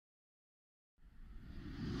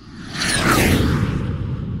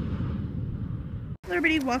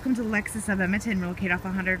everybody, welcome to Lexus of Edmonton. We're located off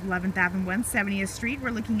 111th Avenue, 170th Street. We're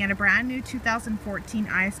looking at a brand new 2014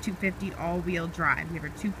 IS250 all-wheel drive. We have a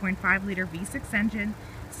 2.5 liter V6 engine,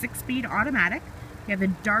 6-speed automatic. We have a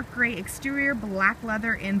dark gray exterior, black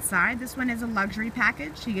leather inside. This one is a luxury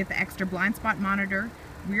package. You get the extra blind spot monitor,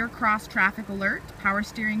 rear cross traffic alert, power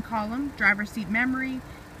steering column, driver's seat memory.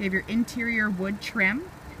 You have your interior wood trim,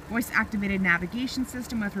 voice activated navigation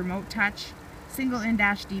system with remote touch, single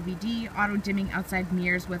in-dash DVD, auto-dimming outside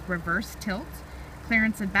mirrors with reverse tilt,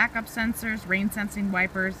 clearance and backup sensors, rain-sensing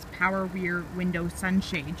wipers, power rear window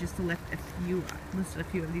sunshade, just to listed a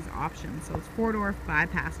few of these options. So it's 4-door,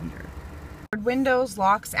 5-passenger. Windows,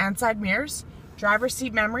 locks, and side mirrors, driver's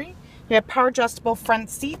seat memory. You have power adjustable front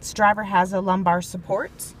seats, driver has a lumbar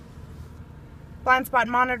support, blind spot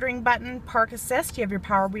monitoring button, park assist, you have your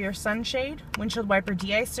power rear sunshade, windshield wiper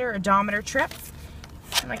de-icer, odometer trip.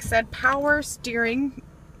 And like I said, power steering.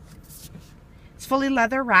 It's fully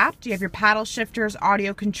leather wrapped. You have your paddle shifters,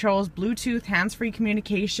 audio controls, Bluetooth, hands-free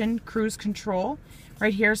communication, cruise control.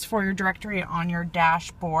 Right here is for your directory on your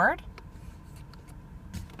dashboard.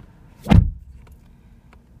 So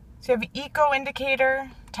you have an eco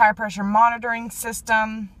indicator, tire pressure monitoring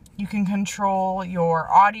system. You can control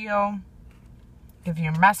your audio, give you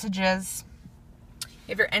your messages. You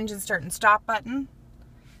have your engine start and stop button.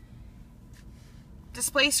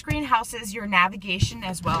 Display screen houses your navigation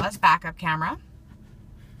as well as backup camera.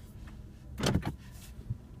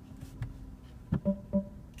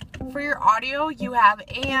 For your audio, you have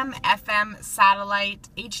AM, FM, satellite,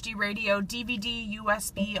 HD radio, DVD,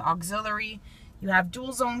 USB, auxiliary. You have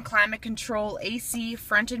dual zone climate control, AC,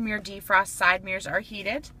 front and mirror defrost, side mirrors are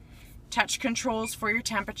heated. Touch controls for your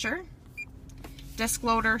temperature. Disc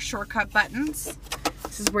loader, shortcut buttons.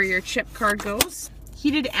 This is where your chip card goes.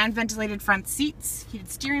 Heated and ventilated front seats, heated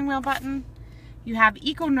steering wheel button. You have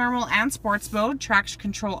Eco, Normal, and Sports mode, traction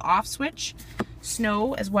control off switch,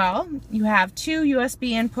 snow as well. You have 2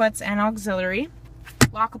 USB inputs and auxiliary.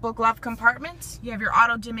 Lockable glove compartment. You have your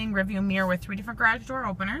auto dimming rearview mirror with 3 different garage door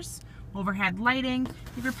openers. Overhead lighting.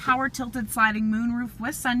 You have your power tilted sliding moonroof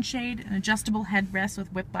with sunshade, and adjustable headrest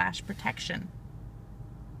with whiplash protection.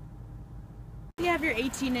 You have your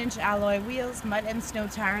 18-inch alloy wheels, mud and snow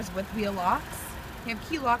tires with wheel locks. You have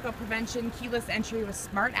key lockup prevention, keyless entry with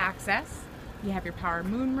smart access. You have your power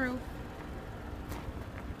moonroof,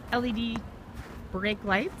 LED brake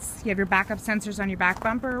lights. You have your backup sensors on your back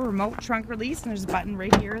bumper, remote trunk release, and there's a button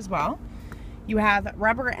right here as well. You have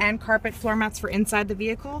rubber and carpet floor mats for inside the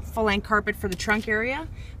vehicle, full-length carpet for the trunk area.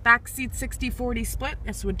 Back seat 60-40 split,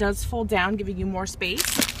 so it does fold down, giving you more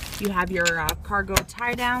space. You have your cargo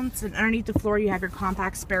tie downs, and underneath the floor you have your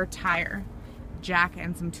compact spare tire, jack,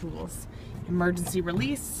 and some tools. Emergency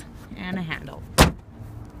release, and a handle. You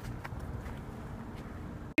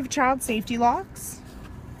have child safety locks,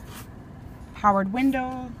 powered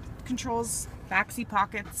window controls, backseat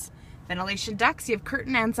pockets, ventilation ducts. You have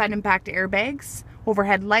curtain and side impact airbags,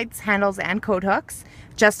 overhead lights, handles, and coat hooks,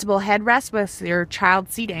 adjustable headrest with your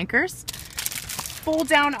child seat anchors, fold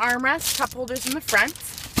down armrest, cup holders in the front,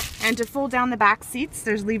 and to fold down the back seats,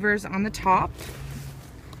 there's levers on the top.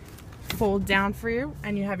 Fold down for you,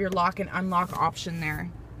 and you have your lock and unlock option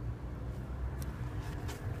there.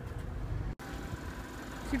 So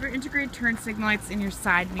you have your integrated turn signal lights in your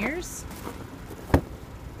side mirrors,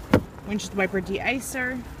 windshield wiper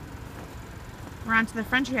de-icer. Around to the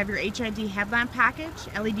front, you have your HID headlamp package,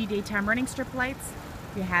 LED daytime running strip lights.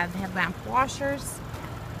 You have headlamp washers,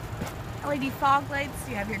 LED fog lights.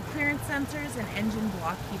 You have your clearance sensors and engine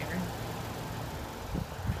block heater.